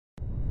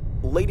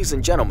Ladies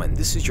and gentlemen,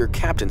 this is your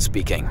captain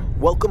speaking.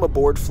 Welcome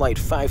aboard Flight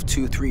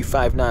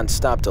 5235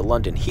 non-stop to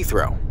London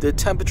Heathrow. The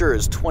temperature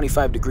is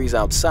 25 degrees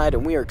outside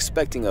and we are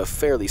expecting a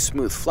fairly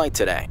smooth flight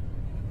today.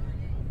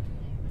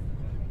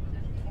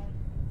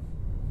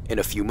 In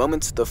a few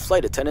moments, the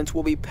flight attendants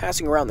will be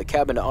passing around the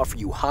cabin to offer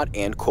you hot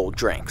and cold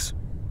drinks.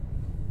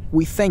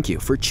 We thank you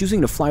for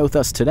choosing to fly with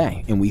us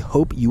today, and we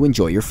hope you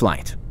enjoy your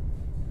flight.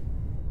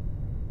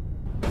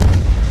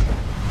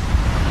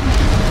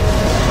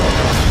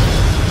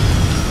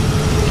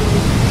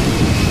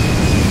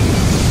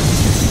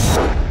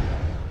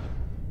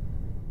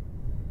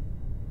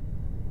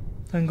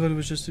 Thank God it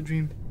was just a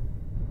dream.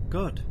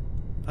 God?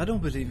 I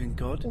don't believe in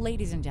God.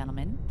 Ladies and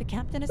gentlemen, the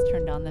captain has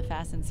turned on the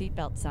fasten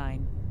seatbelt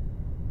sign.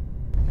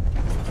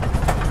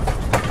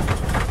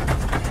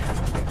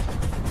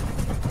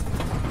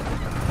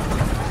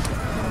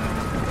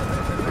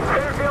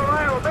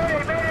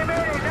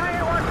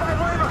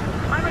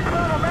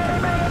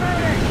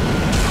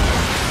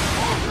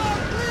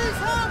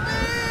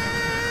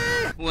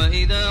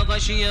 وإذا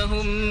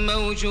غشيهم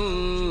موج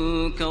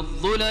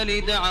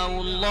كالظلل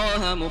دعوا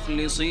الله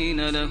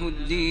مخلصين له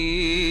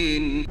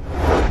الدين